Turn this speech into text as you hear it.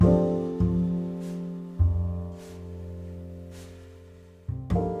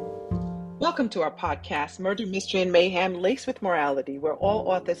Welcome to our podcast, Murder, Mystery, and Mayhem Laced with Morality, where all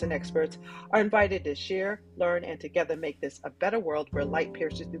authors and experts are invited to share, learn, and together make this a better world where light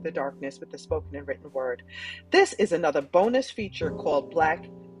pierces through the darkness with the spoken and written word. This is another bonus feature called Black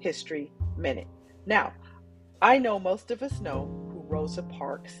History Minute. Now, I know most of us know who Rosa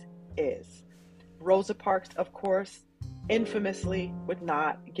Parks is. Rosa Parks, of course, infamously would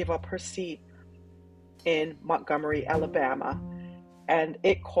not give up her seat in Montgomery, Alabama, and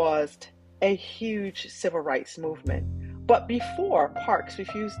it caused a huge civil rights movement. But before Parks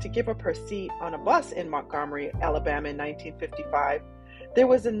refused to give up her seat on a bus in Montgomery, Alabama in 1955, there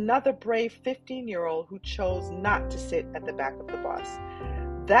was another brave 15-year-old who chose not to sit at the back of the bus.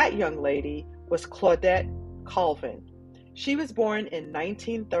 That young lady was Claudette Colvin. She was born in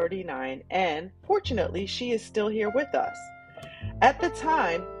 1939, and fortunately, she is still here with us. At the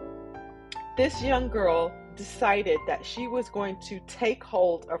time, this young girl decided that she was going to take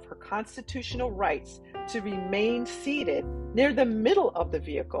hold of her constitutional rights to remain seated near the middle of the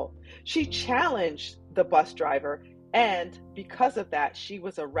vehicle. She challenged the bus driver, and because of that, she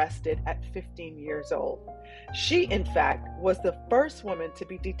was arrested at 15 years old. She, in fact, was the first woman to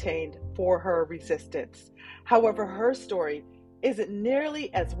be detained for her resistance. However, her story isn't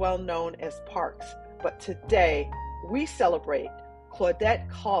nearly as well known as Parks, but today we celebrate Claudette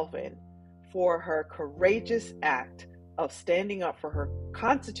Colvin for her courageous act of standing up for her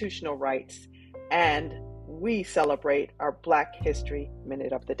constitutional rights, and we celebrate our Black History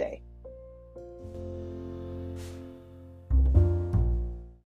Minute of the Day.